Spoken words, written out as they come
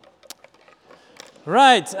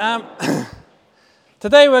Right.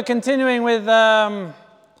 Today we're continuing with the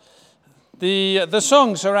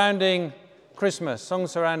song surrounding Christmas,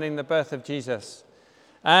 songs surrounding the birth of Jesus,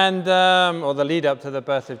 and or the lead up to the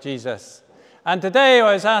birth of Jesus. And today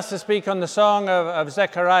I was asked to speak on the song of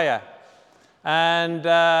Zechariah, and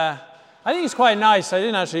I think it's quite nice. I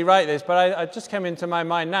didn't actually write this, but I just came into my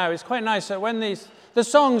mind now. It's quite nice that when the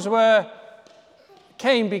songs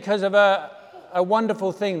came because of a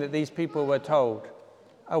wonderful thing that these people were told.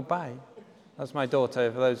 Oh, bye. That's my daughter,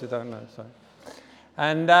 for those who don't know. Sorry.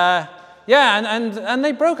 And and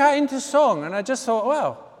they broke out into song, and I just thought,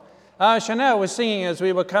 well, Chanel was singing as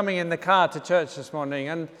we were coming in the car to church this morning,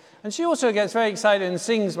 and she also gets very excited and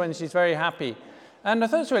sings when she's very happy. And I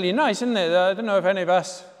thought it's really nice, isn't it? I don't know if any of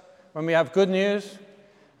us, when we have good news,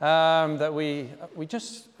 that we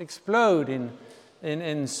just explode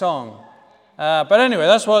in song. But anyway,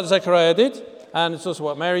 that's what Zechariah did. And it's also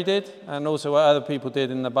what Mary did, and also what other people did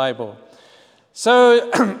in the Bible. So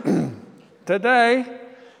today,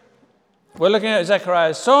 we're looking at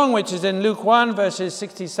Zechariah's song, which is in Luke 1, verses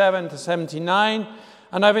 67 to 79.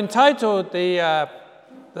 And I've entitled the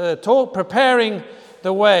talk, Preparing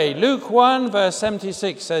the Way. Luke 1, verse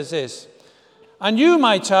 76 says this: "And you,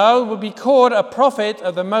 my child, will be called a prophet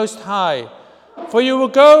of the Most High, for you will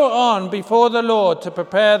go on before the Lord to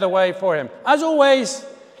prepare the way for him." As always,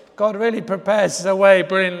 God really prepares the way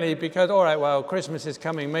brilliantly because, all right, well, Christmas is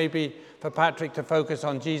coming. Maybe for Patrick to focus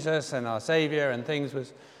on Jesus and our Savior and things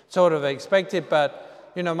was sort of expected.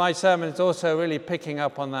 But, my sermon is also really picking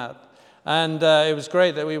up on that. And it was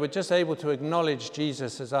great that we were just able to acknowledge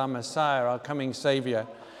Jesus as our Messiah, our coming Savior,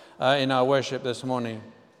 in our worship this morning.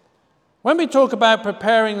 When we talk about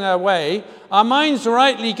preparing the way, our minds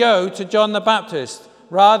rightly go to John the Baptist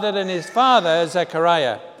rather than his father,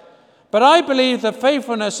 Zechariah. But I believe the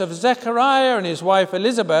faithfulness of Zechariah and his wife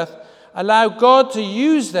Elizabeth allowed God to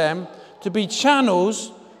use them to be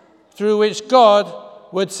channels through which God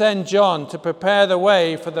would send John to prepare the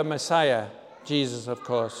way for the Messiah, Jesus, of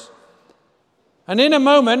course. And in a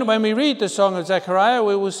moment, when we read the song of Zechariah,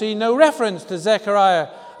 we will see no reference to Zechariah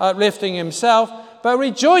uplifting himself, but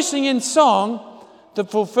rejoicing in song the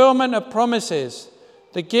fulfillment of promises,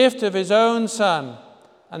 the gift of his own Son,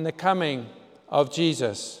 and the coming of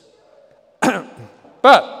Jesus.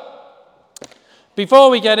 But before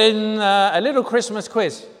we get in, a little Christmas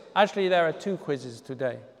quiz. Actually, there are 2 quizzes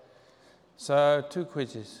today. So 2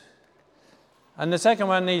 quizzes. And the second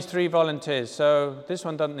one needs 3 volunteers. So this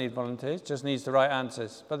one doesn't need volunteers, just needs the right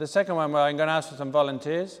answers. But the second one, I'm going to ask for some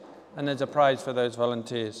volunteers, and there's a prize for those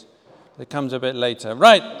volunteers. That comes a bit later.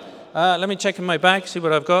 Right, let me check in my bag, see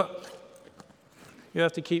what I've got. You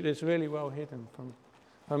have to keep this really well hidden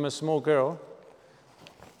from a small girl.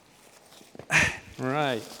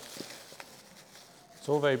 Right. It's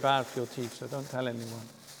all very bad for your teeth, so don't tell anyone.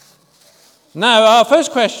 Now, our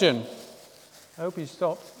first question. I hope he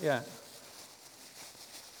stopped. Yeah.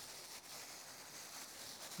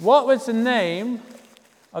 What was the name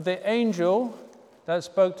of the angel that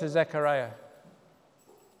spoke to Zechariah?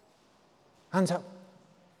 Hands up.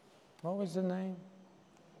 What was the name?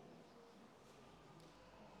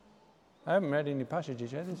 I haven't read any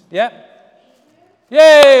passages yet. Yeah.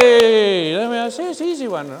 Yay! It's an easy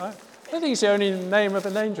one, right? I think it's the only name of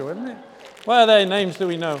an angel, isn't it? What other names do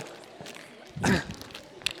we know? There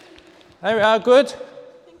we are, good. Thank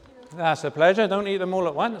you. That's a pleasure. Don't eat them all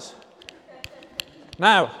at once.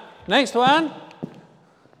 Now, next one.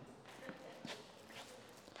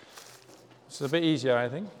 It's a bit easier, I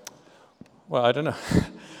think. Well, I don't know.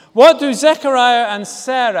 What do Zechariah and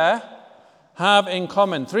Sarah have in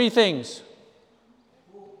common? 3 things.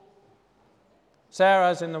 Sarah,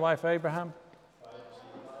 as in the wife of Abraham.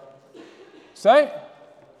 Sorry?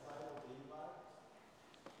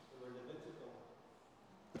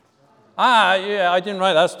 Yeah, I didn't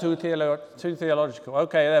write. That's too theological.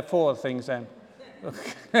 Okay, there are 4 things then.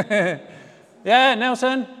 Yeah,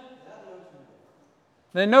 Nelson?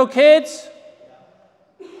 There are no kids?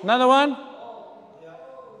 Another one?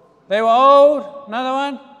 They were old? Another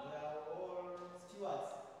one?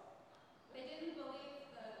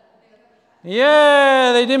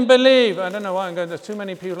 Yeah, they didn't believe. I don't know why there's too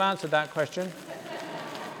many people answered that question.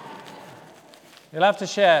 You'll have to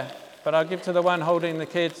share, but I'll give to the one holding the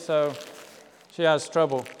kids, so she has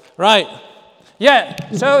trouble. Right. Yeah,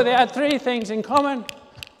 so they had 3 things in common.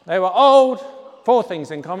 They were old. 4 things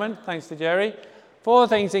in common, thanks to Jerry. 4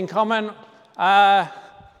 things in common.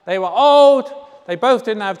 They were old. They both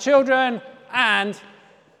didn't have children. And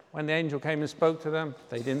when the angel came and spoke to them,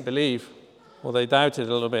 they didn't believe, or they doubted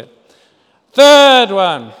a little bit. 3rd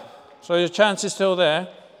one. So your chance is still there.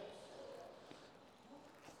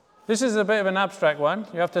 This is a bit of an abstract one.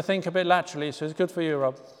 You have to think a bit laterally, so it's good for you,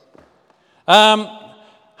 Rob.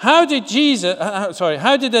 How did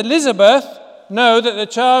Elizabeth know that the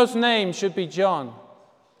child's name should be John?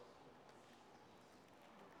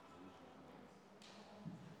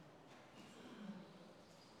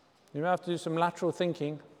 You have to do some lateral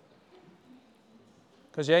thinking,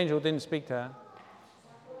 because the angel didn't speak to her.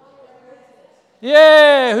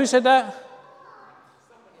 Yeah, who said that?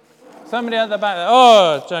 Somebody at the back.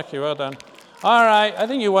 Oh, Jackie, well done. All right, I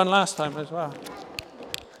think you won last time as well.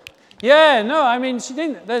 Yeah, no, I mean, she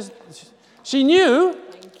didn't. She knew,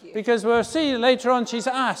 because we'll see later on, she's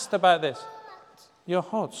asked about this. You're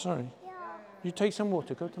hot, sorry. Yeah. You take some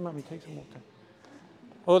water. Go to Mummy, take some water.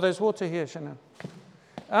 Oh, there's water here, Chanel.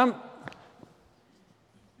 There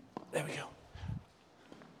we go.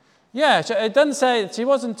 Yeah, it doesn't say, she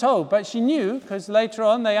wasn't told, but she knew, because later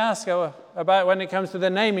on they ask her about when it comes to the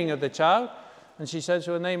naming of the child, and she said she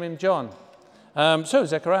will name him John. So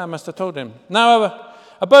Zechariah must have told him. Now,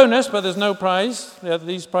 a bonus, but there's no prize. Yeah,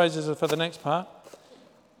 these prizes are for the next part.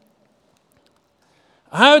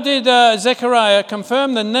 How did Zechariah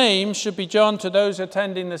confirm the name should be John to those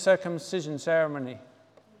attending the circumcision ceremony?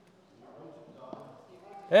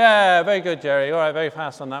 Yeah, very good, Jerry. All right, very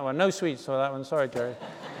fast on that one. No sweets for that one. Sorry, Jerry.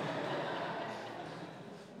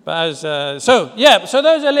 But so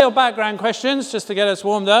those are little background questions just to get us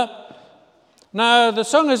warmed up. Now, the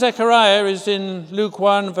Song of Zechariah is in Luke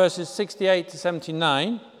 1, verses 68 to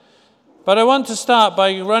 79. But I want to start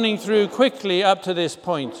by running through quickly up to this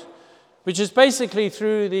point, which is basically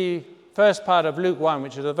through the first part of Luke 1,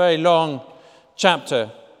 which is a very long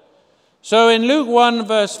chapter. So in Luke 1,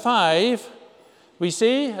 verse 5, we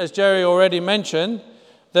see, as Jerry already mentioned,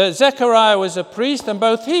 that Zechariah was a priest, and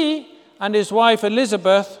both he and his wife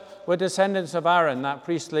Elizabeth were descendants of Aaron, that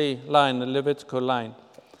priestly line, the Levitical line.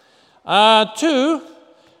 In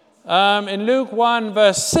Luke 1,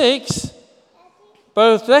 verse 6,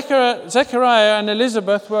 both Zechariah and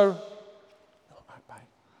Elizabeth were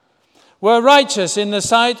righteous in the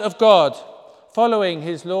sight of God, following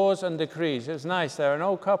his laws and decrees. It's nice, they're an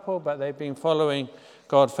old couple, but they've been following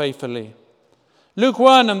God faithfully. Luke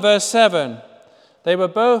 1 and verse 7, they were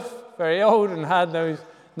both very old and had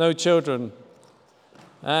no children.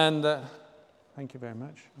 And thank you very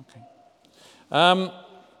much. Okay.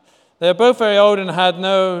 They were both very old and had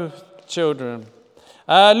no children.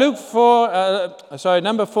 Number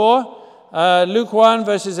 4, Luke 1,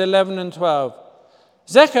 verses 11 and 12.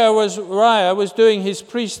 Zechariah was doing his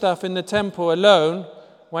priest stuff in the temple alone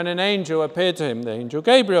when an angel appeared to him, the angel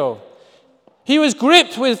Gabriel. He was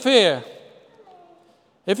gripped with fear.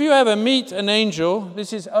 If you ever meet an angel,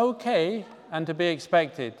 this is okay and to be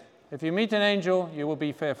expected. If you meet an angel, you will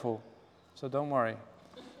be fearful. So don't worry.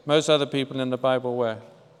 Most other people in the Bible were.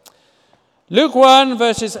 Luke 1,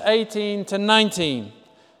 verses 18 to 19.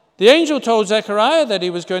 The angel told Zechariah that he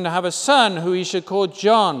was going to have a son who he should call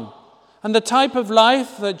John, and the type of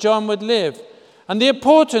life that John would live, and the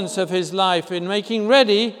importance of his life in making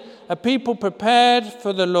ready a people prepared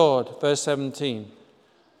for the Lord. Verse 17.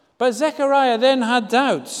 But Zechariah then had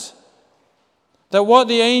doubts that what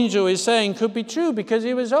the angel is saying could be true because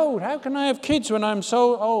he was old. How can I have kids when I'm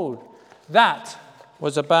so old? That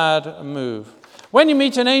was a bad move. When you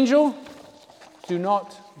meet an angel, do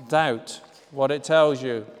not doubt what it tells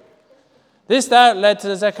you. This doubt led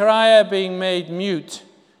to Zechariah being made mute.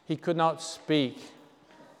 He could not speak.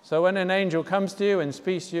 So when an angel comes to you and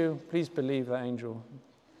speaks to you, please believe that angel.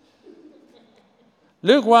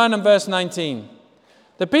 Luke 1 and verse 19.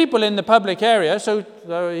 The people in the public area, so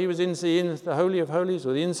he was in the Holy of Holies,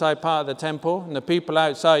 or the inside part of the temple, and the people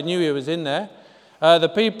outside knew he was in there. The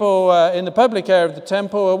people in the public area of the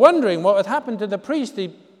temple were wondering what had happened to the priest.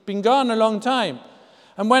 He'd been gone a long time.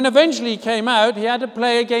 And when eventually he came out, he had to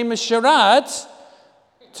play a game of charades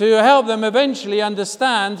to help them eventually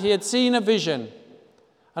understand he had seen a vision.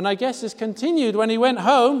 And I guess this continued when he went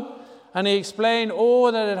home and he explained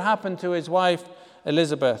all that had happened to his wife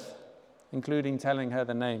Elizabeth, including telling her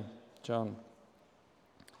the name, John.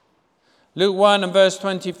 Luke 1 and verse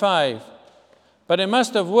 25. But it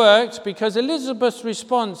must have worked because Elizabeth's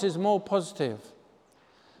response is more positive.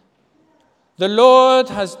 The Lord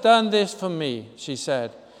has done this for me, she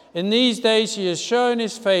said. In these days he has shown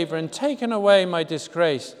his favor and taken away my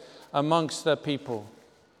disgrace amongst the people.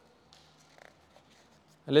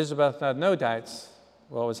 Elizabeth had no doubts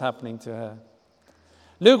what was happening to her.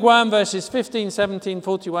 Luke 1, verses 15, 17,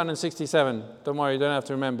 41, and 67. Don't worry, you don't have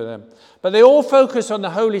to remember them. But they all focus on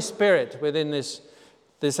the Holy Spirit within this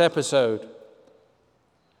episode.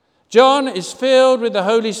 John is filled with the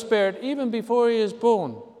Holy Spirit even before he is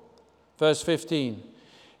born. Verse 15.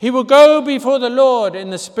 He will go before the Lord in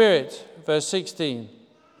the Spirit, verse 16.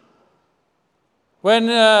 When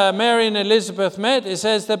Mary and Elizabeth met, it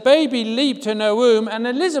says, the baby leaped in her womb, and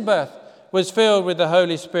Elizabeth was filled with the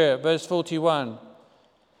Holy Spirit, verse 41.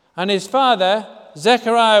 And his father,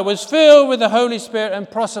 Zechariah, was filled with the Holy Spirit and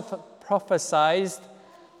prophesied.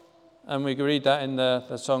 And we read that in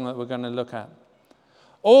the song that we're going to look at.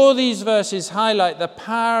 All these verses highlight the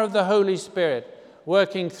power of the Holy Spirit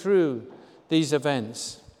working through these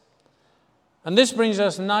events. And this brings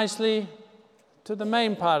us nicely to the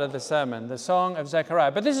main part of the sermon, the song of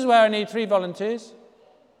Zechariah. But this is where I need 3 volunteers.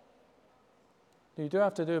 You do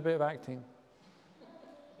have to do a bit of acting.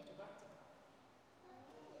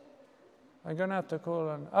 I'm going to have to call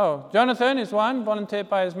on... Oh, Jonathan is one, volunteered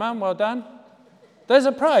by his mum. Well done. There's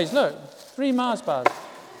a prize. Look, 3 Mars bars.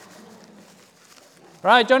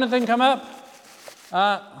 Right, Jonathan, come up.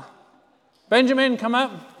 Benjamin, come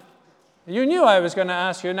up. You knew I was going to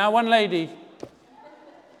ask you. Now, one lady.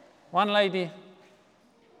 One lady.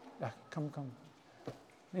 Come.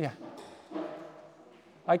 Yeah.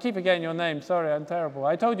 I keep forgetting your name. Sorry, I'm terrible.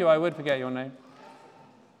 I told you I would forget your name.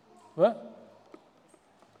 What?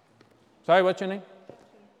 Sorry, what's your name?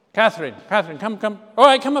 Catherine. Catherine, come. All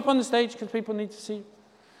right, come up on the stage because people need to see you.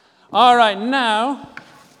 All right, now,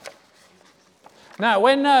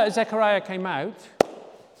 when Zechariah came out,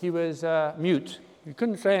 he was mute. He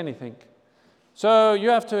couldn't say anything. So you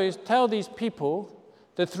have to tell these people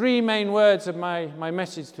the 3 main words of my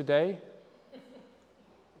message today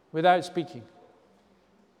without speaking.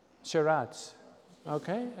 Charades.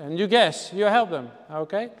 Okay? And you guess. You help them.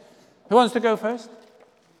 Okay? Who wants to go first?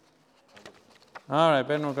 All right,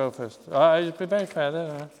 Ben will go first. It'll be very fair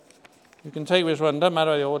there. You can take which one. Doesn't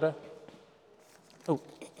matter the order. Oh.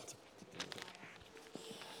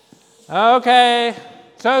 Okay.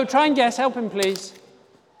 So try and guess. Help him, please.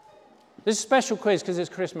 This is a special quiz because it's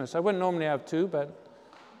Christmas. I wouldn't normally have 2, but...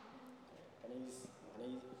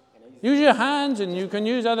 Use your hands, and you can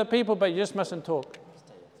use other people, but you just mustn't talk.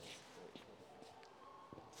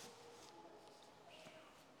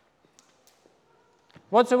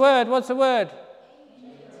 What's the word?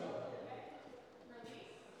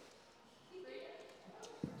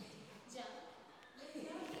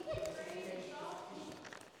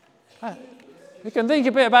 You can think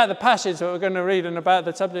a bit about the passage that we're going to read and about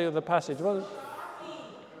the subject of the passage.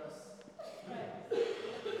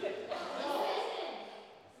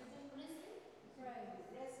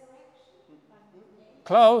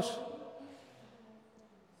 Close.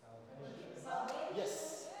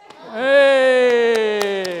 Yes.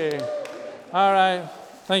 Hey! All right.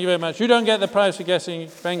 Thank you very much. You don't get the prize for guessing.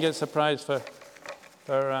 Ben gets the prize for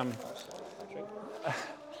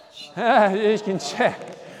you can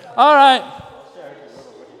check. All right.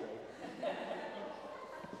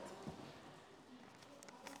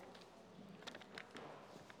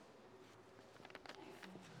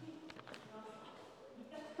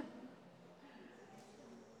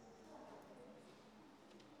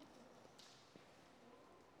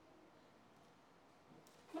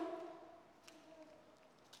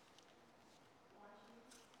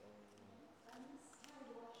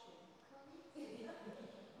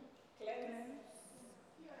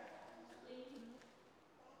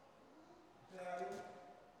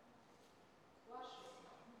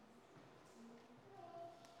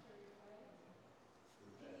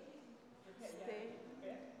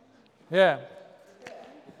 Yeah.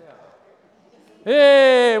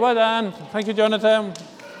 Hey, well done. Thank you, Jonathan.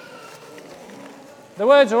 The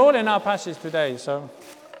words are all in our passage today, so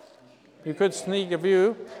you could sneak a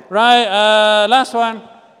view. Right, last one.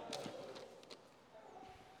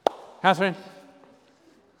 Catherine.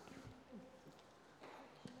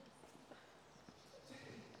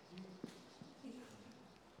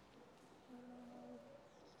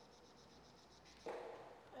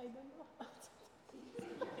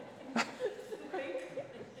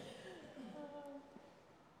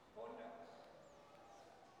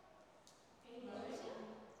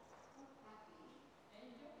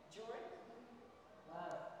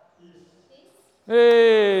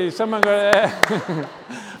 Hey, someone got it.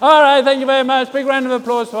 All right, thank you very much. Big round of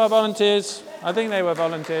applause to our volunteers. I think they were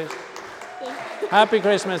volunteers. Happy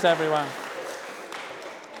Christmas, everyone.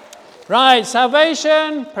 Right,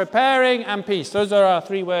 salvation, preparing, and peace. Those are our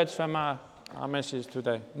 3 words from our message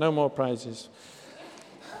today. No more prizes.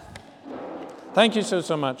 Thank you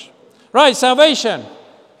so much. Right, salvation.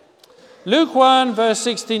 Luke 1, verse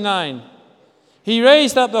 69. He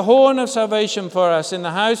raised up the horn of salvation for us in the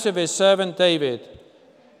house of his servant David.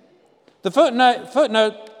 The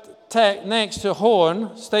footnote next to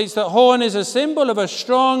horn states that horn is a symbol of a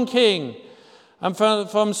strong king, And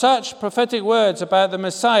from such prophetic words about the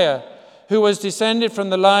Messiah, who was descended from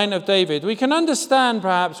the line of David, we can understand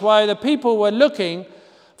perhaps why the people were looking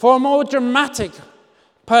for a more dramatic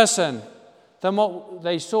person than what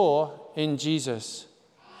they saw in Jesus.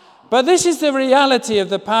 But this is the reality of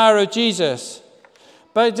the power of Jesus.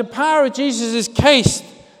 But the power of Jesus is cased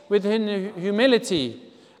within humility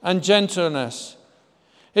and gentleness.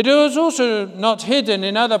 It was also not hidden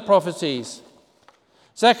in other prophecies.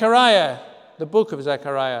 Zechariah, the book of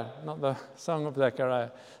Zechariah, not the song of Zechariah.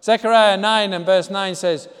 Zechariah 9 and verse 9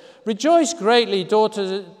 says, "Rejoice greatly,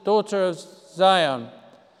 daughter of Zion.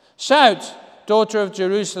 Shout, daughter of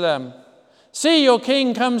Jerusalem. See, your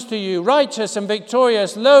king comes to you, righteous and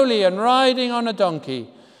victorious, lowly and riding on a donkey,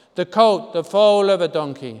 the colt, the foal of a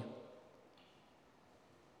donkey."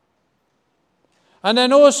 And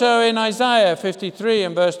then also in Isaiah 53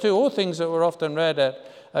 and verse 2, all things that were often read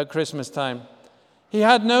at Christmas time. "He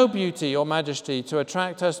had no beauty or majesty to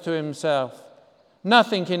attract us to himself,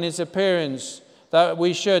 nothing in his appearance that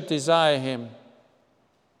we should desire him."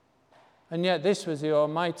 And yet this was the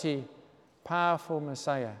almighty, powerful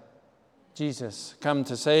Messiah, Jesus, come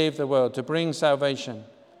to save the world, to bring salvation.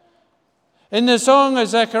 In the song of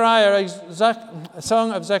Zechariah,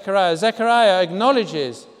 Zechariah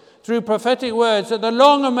acknowledges through prophetic words that the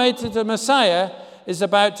long-awaited Messiah is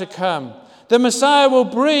about to come. The Messiah will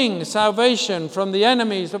bring salvation from the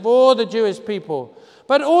enemies of all the Jewish people,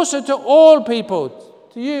 but also to all people,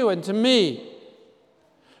 to you and to me,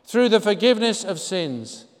 through the forgiveness of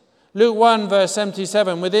sins. Luke 1 verse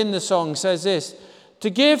 77 within the song says this, "To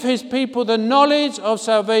give his people the knowledge of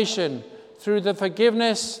salvation through the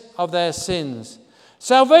forgiveness of their sins."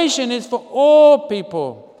 Salvation is for all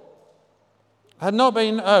people.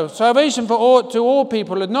 Salvation to all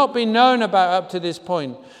people had not been known about up to this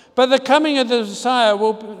point. But the coming of the Messiah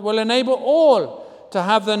will enable all to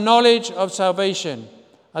have the knowledge of salvation,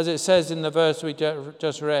 as it says in the verse we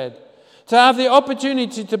just read. To have the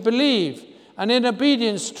opportunity to believe and in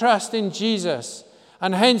obedience trust in Jesus,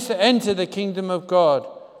 and hence to enter the kingdom of God.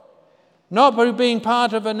 Not by being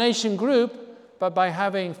part of a nation group, but by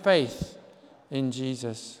having faith in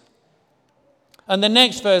Jesus. And the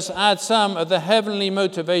next verse adds some of the heavenly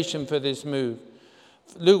motivation for this move.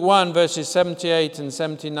 Luke 1 verses 78 and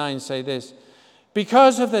 79 say this,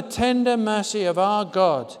 "Because of the tender mercy of our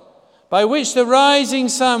God, by which the rising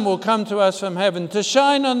sun will come to us from heaven to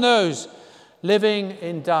shine on those living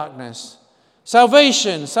in darkness."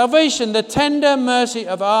 Salvation, the tender mercy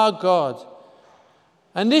of our God.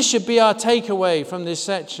 And this should be our takeaway from this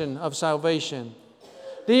section of salvation.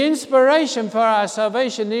 The inspiration for our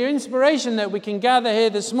salvation, the inspiration that we can gather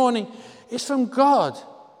here this morning is from God.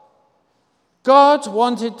 God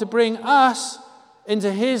wanted to bring us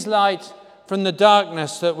into his light from the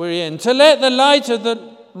darkness that we're in, to let the light of the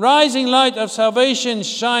rising light of salvation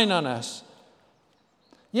shine on us.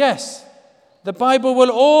 Yes, the Bible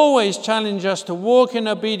will always challenge us to walk in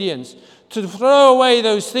obedience, to throw away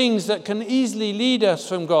those things that can easily lead us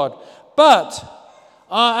from God. But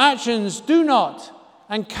our actions do not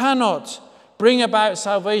and cannot bring about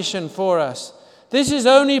salvation for us. This is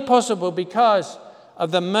only possible because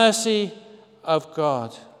of the mercy of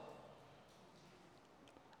God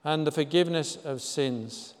and the forgiveness of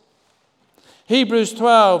sins. Hebrews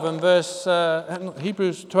 12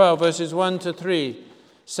 verses 1 to 3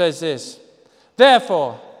 says this,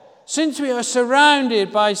 "Therefore, since we are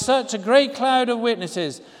surrounded by such a great cloud of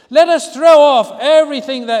witnesses, let us throw off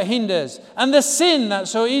everything that hinders and the sin that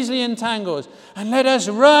so easily entangles, and let us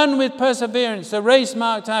run with perseverance the race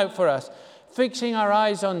marked out for us, fixing our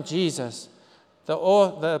eyes on Jesus,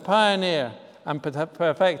 the pioneer and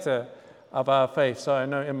perfecter of our faith." So I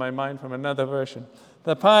know in my mind from another version,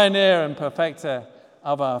 the pioneer and perfecter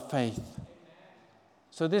of our faith.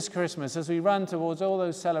 So this Christmas, as we run towards all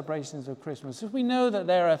those celebrations of Christmas, if we know that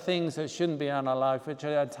there are things that shouldn't be in our life which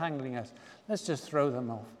are entangling us, let's just throw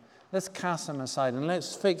them off. Let's cast them aside and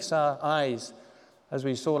let's fix our eyes, as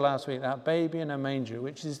we saw last week, that baby in a manger,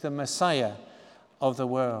 which is the Messiah of the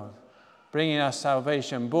world, bringing us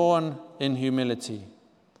salvation, born in humility.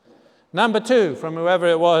 Number 2, from whoever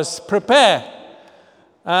it was, prepare.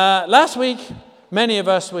 Last week, many of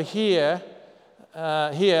us were here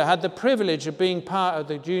had the privilege of being part of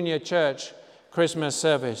the junior church Christmas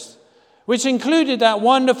service, which included that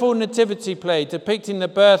wonderful nativity play depicting the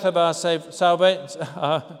birth of our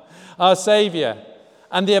Savior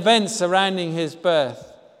and the events surrounding his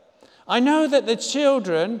birth. I know that the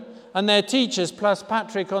children and their teachers, plus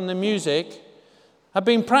Patrick on the music, have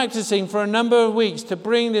been practicing for a number of weeks to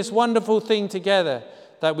bring this wonderful thing together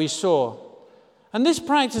that we saw. And this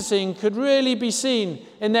practicing could really be seen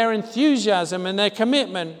in their enthusiasm and their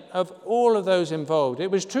commitment of all of those involved.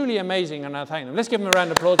 It was truly amazing, and I thank them. Let's give them a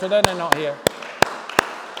round of applause, although they're not here.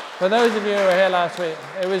 For those of you who were here last week,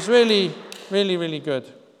 it was really, really, really good.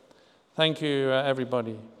 Thank you,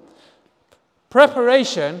 everybody.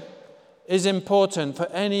 Preparation is important for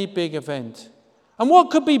any big event. And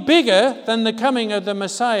what could be bigger than the coming of the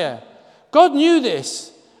Messiah? God knew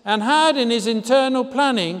this and had in his internal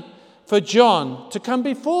planning for John to come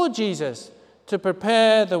before Jesus to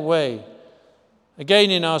prepare the way.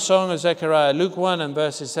 Again, in our song of Zechariah, Luke 1 and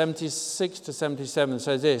verses 76 to 77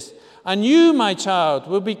 says this, "And you, my child,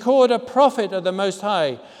 will be called a prophet of the Most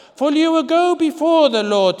High, for you will go before the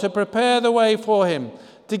Lord to prepare the way for him,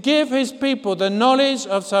 to give his people the knowledge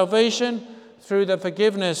of salvation through the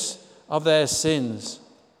forgiveness of their sins."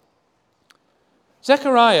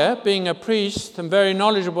 Zechariah, being a priest and very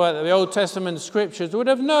knowledgeable about the Old Testament scriptures, would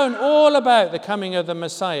have known all about the coming of the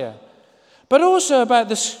Messiah, but also about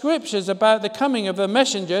the scriptures about the coming of the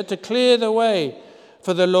messenger to clear the way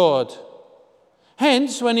for the Lord.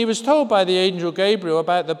 Hence, when he was told by the angel Gabriel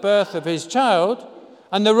about the birth of his child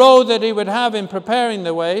and the role that he would have in preparing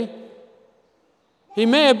the way, he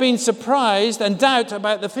may have been surprised and doubt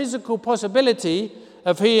about the physical possibility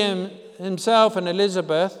of he himself and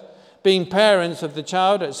Elizabeth being parents of the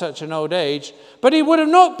child at such an old age, but he would have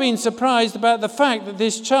not been surprised about the fact that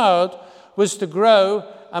this child was to grow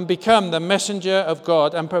and become the messenger of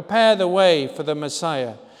God and prepare the way for the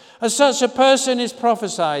Messiah. As such a person is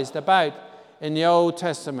prophesied about in the Old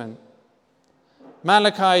Testament.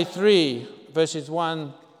 Malachi 3, verses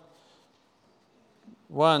 1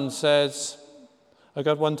 says, I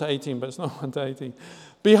got 1 to 18, but it's not 1 to 18.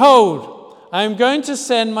 "Behold, I am going to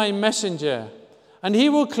send my messenger, and he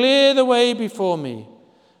will clear the way before me.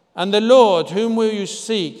 And the Lord, whom will you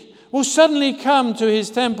seek, will suddenly come to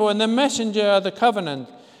his temple, and the messenger of the covenant,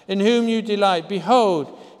 in whom you delight.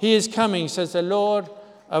 Behold, he is coming, says the Lord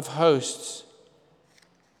of hosts."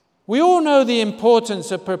 We all know the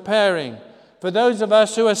importance of preparing. For those of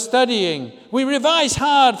us who are studying, we revise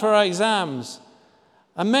hard for our exams.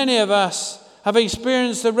 And many of us have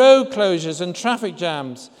experienced the road closures and traffic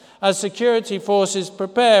jams as security forces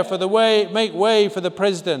prepare for make way for the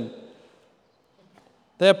president.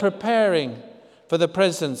 They're preparing for the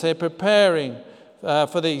presidents. They're preparing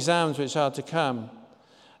for the exams which are to come.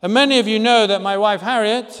 And many of you know that my wife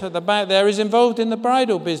Harriet, at the back there, is involved in the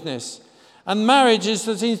bridal business. And marriage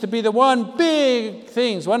seems to be one of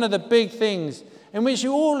the big things in which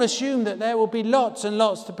you all assume that there will be lots and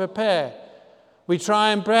lots to prepare. We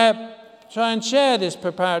try and share this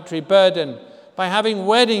preparatory burden by having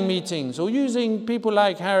wedding meetings or using people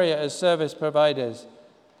like Harriet as service providers.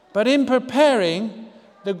 But in preparing,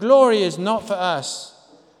 the glory is not for us.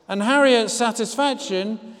 And Harriet's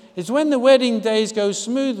satisfaction is when the wedding days go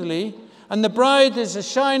smoothly and the bride is a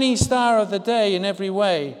shining star of the day in every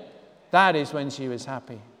way. That is when she was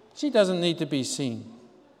happy. She doesn't need to be seen.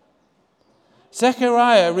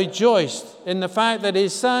 Zechariah rejoiced in the fact that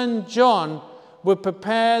his son John would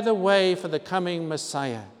prepare the way for the coming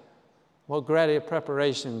Messiah. What greater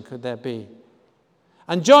preparation could there be?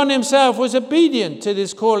 And John himself was obedient to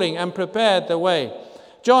this calling and prepared the way.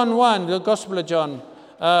 John 1, the Gospel of John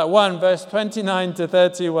 1, verse 29 to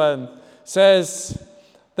 31 says,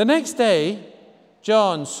 "The next day,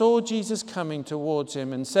 John saw Jesus coming towards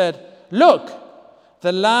him and said, 'Look,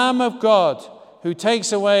 the Lamb of God who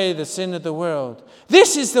takes away the sin of the world.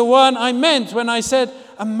 This is the one I meant when I said,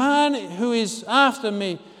 a man who is after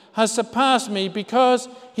me has surpassed me because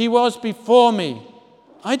he was before me.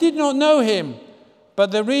 I did not know him,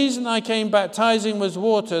 but the reason I came baptizing with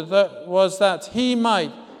water was that he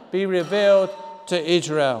might be revealed to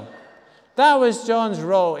Israel.'" That was John's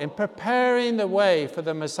role in preparing the way for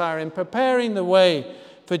the Messiah, in preparing the way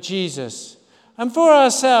for Jesus. And for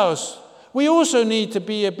ourselves, we also need to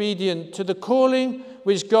be obedient to the calling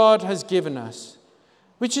which God has given us,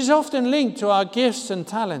 which is often linked to our gifts and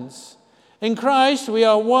talents. In Christ, we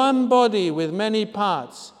are one body with many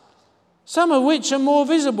parts, some of which are more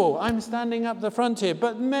visible. I'm standing up the front here,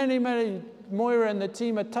 but many, Moira and the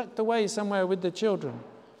team are tucked away somewhere with the children.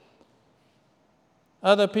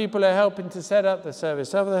 Other people are helping to set up the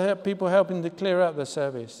service. Other people helping to clear up the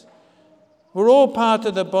service. We're all part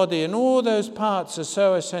of the body, and all those parts are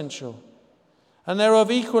so essential. And they're of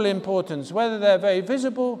equal importance, whether they're very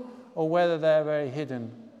visible or whether they're very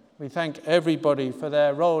hidden. We thank everybody for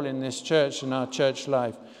their role in this church and our church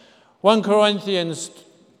life. 1 Corinthians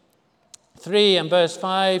 3 and verse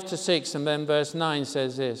 5 to 6 and then verse 9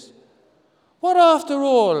 says this. "What after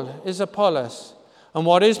all is Apollos? And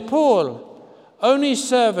what is Paul? Only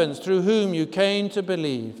servants through whom you came to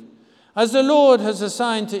believe, as the Lord has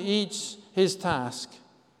assigned to each his task.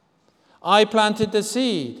 I planted the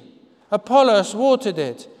seed, Apollos watered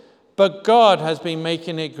it, but God has been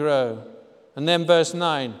making it grow. And then verse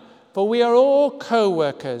 9, for we are all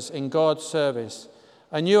co-workers in God's service,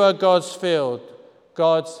 and you are God's field,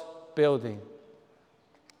 God's building.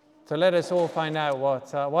 So let us all find out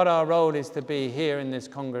what our role is to be here in this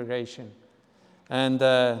congregation. And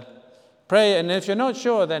pray, and if you're not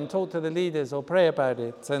sure, then talk to the leaders or pray about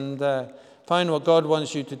it and find what God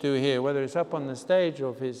wants you to do here, whether it's up on the stage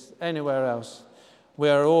or if it's anywhere else. We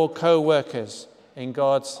are all co-workers in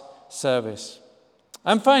God's service.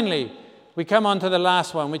 And finally, we come on to the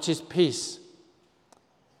last one, which is peace.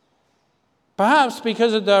 Perhaps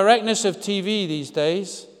because of the directness of TV these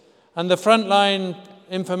days and the frontline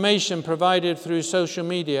information provided through social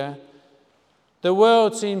media, the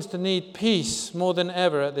world seems to need peace more than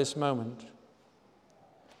ever at this moment.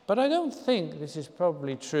 But I don't think this is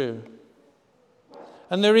probably true.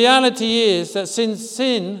 And the reality is that since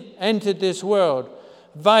sin entered this world,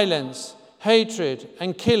 violence, hatred,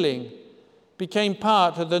 and killing became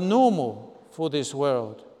part of the normal for this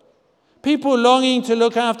world. People longing to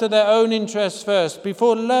look after their own interests first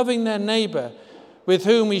before loving their neighbor with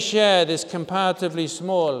whom we share this comparatively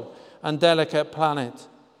small and delicate planet.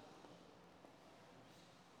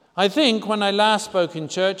 I think when I last spoke in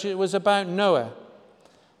church, it was about Noah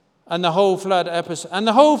and the whole flood episode. And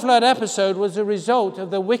the whole flood episode was a result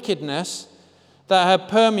of the wickedness that had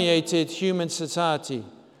permeated human society.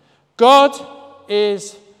 God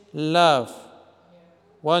is love.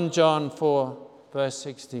 1 John 4, verse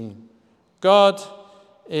 16. God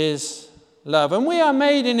is love. And we are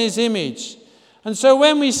made in his image. And so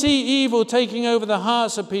when we see evil taking over the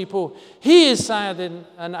hearts of people, he is sad and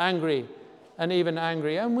angry, and even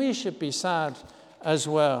angry. And we should be sad as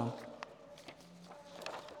well.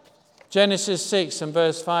 Genesis 6 and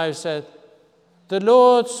verse 5 said, the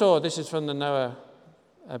Lord saw, this is from the Noah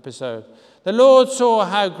episode, the Lord saw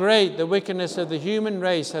how great the wickedness of the human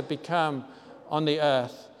race had become on the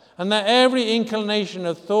earth, and that every inclination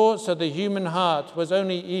of thoughts of the human heart was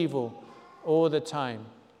only evil all the time.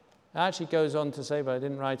 It actually goes on to say, but I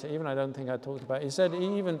didn't write it, even I don't think I talked about it. He said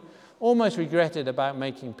he even almost regretted about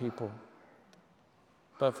making people.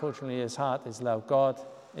 But fortunately, his heart is love. God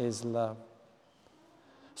is love.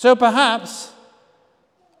 So perhaps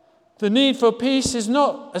the need for peace is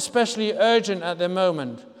not especially urgent at the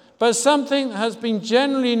moment, but something has been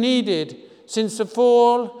generally needed since the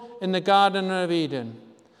fall in the Garden of Eden.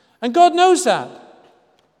 And God knows that.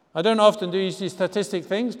 I don't often do these statistic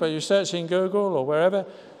things, but you search in Google or wherever,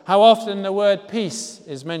 how often the word peace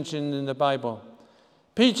is mentioned in the Bible.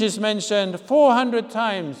 Peace is mentioned 400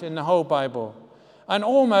 times in the whole Bible, and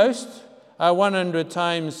almost 100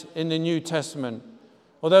 times in the New Testament,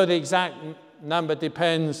 although the exact number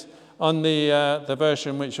depends on the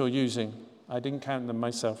version which you're using. I didn't count them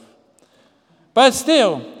myself. But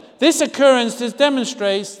still, this occurrence just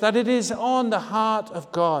demonstrates that it is on the heart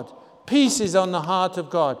of God. Peace is on the heart of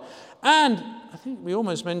God. And I think we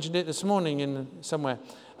almost mentioned it this morning in somewhere.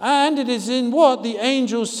 And it is in what the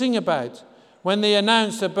angels sing about when they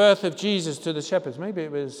announce the birth of Jesus to the shepherds. Maybe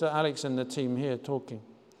it was Alex and the team here talking.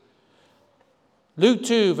 Luke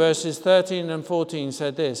 2, verses 13 and 14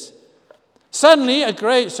 said this. Suddenly,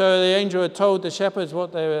 so the angel had told the shepherds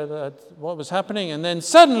what was happening, and then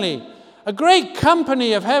suddenly, a great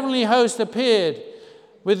company of heavenly hosts appeared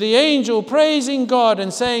with the angel praising God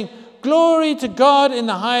and saying, glory to God in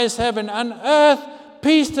the highest heaven, and earth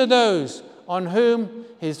peace to those on whom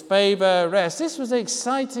his favor rests. This was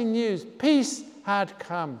exciting news. Peace had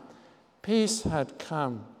come. Peace had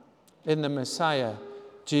come in the Messiah,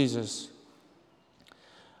 Jesus.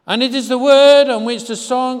 And it is the word on which the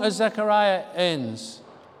song of Zechariah ends.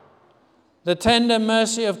 The tender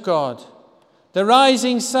mercy of God, the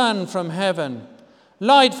rising sun from heaven,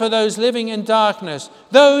 light for those living in darkness,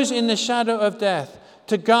 those in the shadow of death,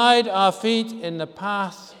 to guide our feet in the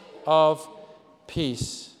path of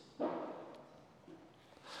peace.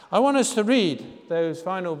 I want us to read those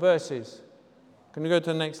final verses. Can we go to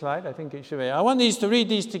the next slide? I think it should be. I want these to read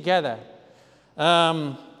these together.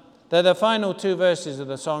 They're the final two verses of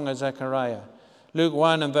the song of Zechariah. Luke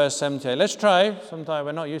 1 and verse 78. Let's try. Sometimes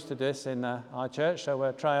we're not used to this in our church, so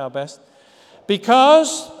we'll try our best.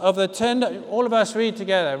 Because of the tender... All of us read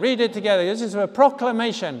together. Read it together. This is a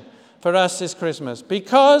proclamation for us this Christmas.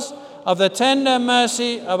 Because of the tender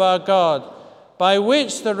mercy of our God, by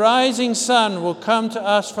which the rising sun will come to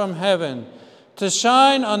us from heaven, to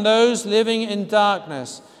shine on those living in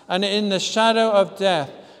darkness and in the shadow of death,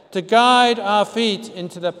 to guide our feet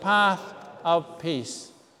into the path of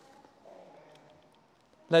peace.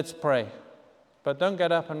 Let's pray. But don't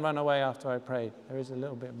get up and run away after I prayed. There is a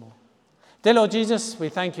little bit more. Dear Lord Jesus, we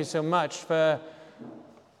thank you so much for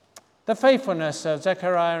the faithfulness of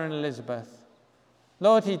Zechariah and Elizabeth.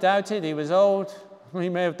 Lord, he doubted, he was old, we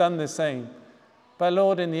may have done the same. But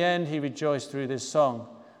Lord, in the end, he rejoiced through this song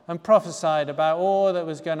and prophesied about all that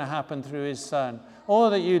was going to happen through his son, all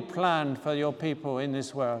that you'd planned for your people in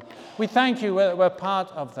this world. We thank you that we're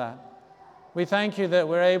part of that. We thank you that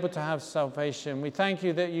we're able to have salvation. We thank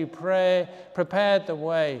you that you prepared the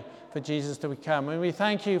way for Jesus to come. And we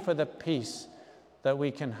thank you for the peace that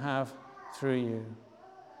we can have through you.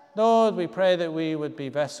 Lord, we pray that we would be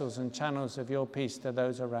vessels and channels of your peace to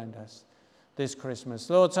those around us this Christmas.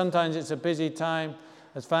 Lord, sometimes it's a busy time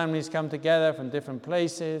as families come together from different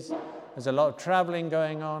places. There's a lot of traveling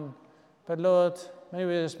going on. But Lord, may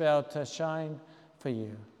we just be able to shine for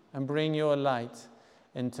you and bring your light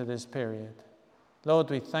into this period. Lord,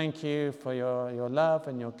 we thank you for your love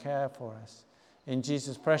and your care for us. In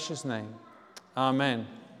Jesus' precious name, amen.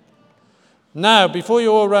 Now, before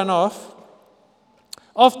you all run off,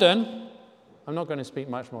 often, I'm not going to speak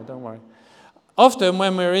much more, don't worry. Often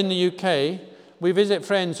when we're in the UK, we visit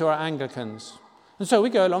friends who are Anglicans. And so we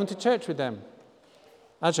go along to church with them.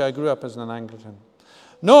 Actually, I grew up as an Anglican.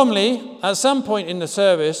 Normally, at some point in the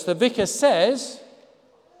service, the vicar says,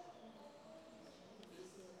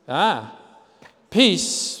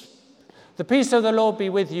 peace. The peace of the Lord be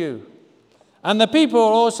with you. And the people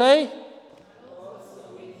all say,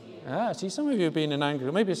 see, some of you have been in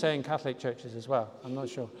Anglican, maybe saying Catholic churches as well. I'm not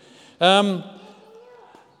sure.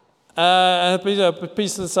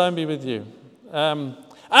 Peace of the Son be with you.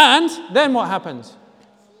 And then what happens?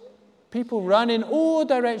 People run in all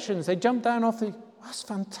directions. They jump down off the... That's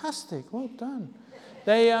fantastic. Well done.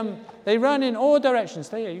 They run in all directions.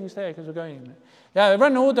 Stay here. You can stay here because we're going in. Yeah, they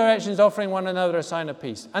run in all directions, offering one another a sign of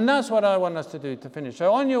peace. And that's what I want us to do to finish.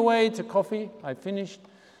 So on your way to coffee, I finished.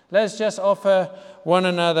 Let's just offer one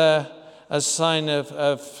another a sign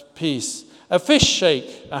of peace. A fist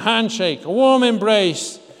shake, a handshake, a warm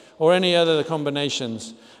embrace, or any other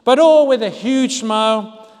combinations. But all with a huge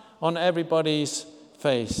smile on everybody's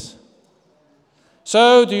face.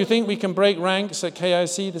 So, do you think we can break ranks at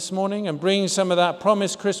KIC this morning and bring some of that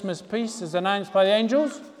promised Christmas peace as announced by the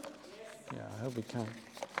angels? Yeah, I hope we can.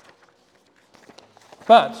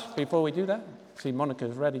 But, before we do that, see,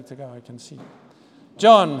 Monica's ready to go, I can see.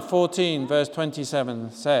 John 14, verse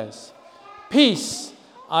 27 says, "Peace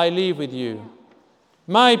I leave with you.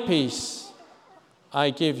 My peace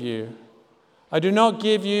I give you. I do not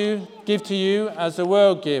give to you as the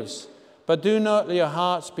world gives. But do not let your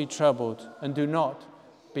hearts be troubled, and do not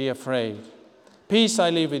be afraid. Peace I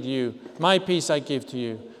leave with you, my peace I give to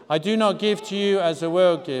you. I do not give to you as the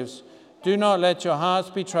world gives. Do not let your hearts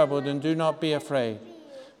be troubled, and do not be afraid."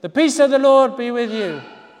 The peace of the Lord be with you.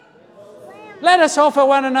 Let us offer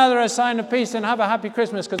one another a sign of peace and have a happy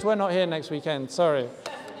Christmas, because we're not here next weekend. Sorry.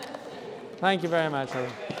 Thank you very much, Holly.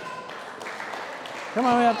 Come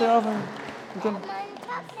on, we have to open.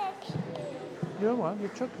 Your what? Your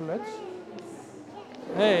chocolates?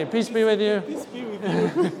 Hey, peace be with you. Peace be with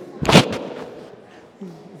you.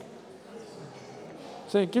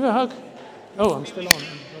 Say, give a hug. Oh, I'm still on.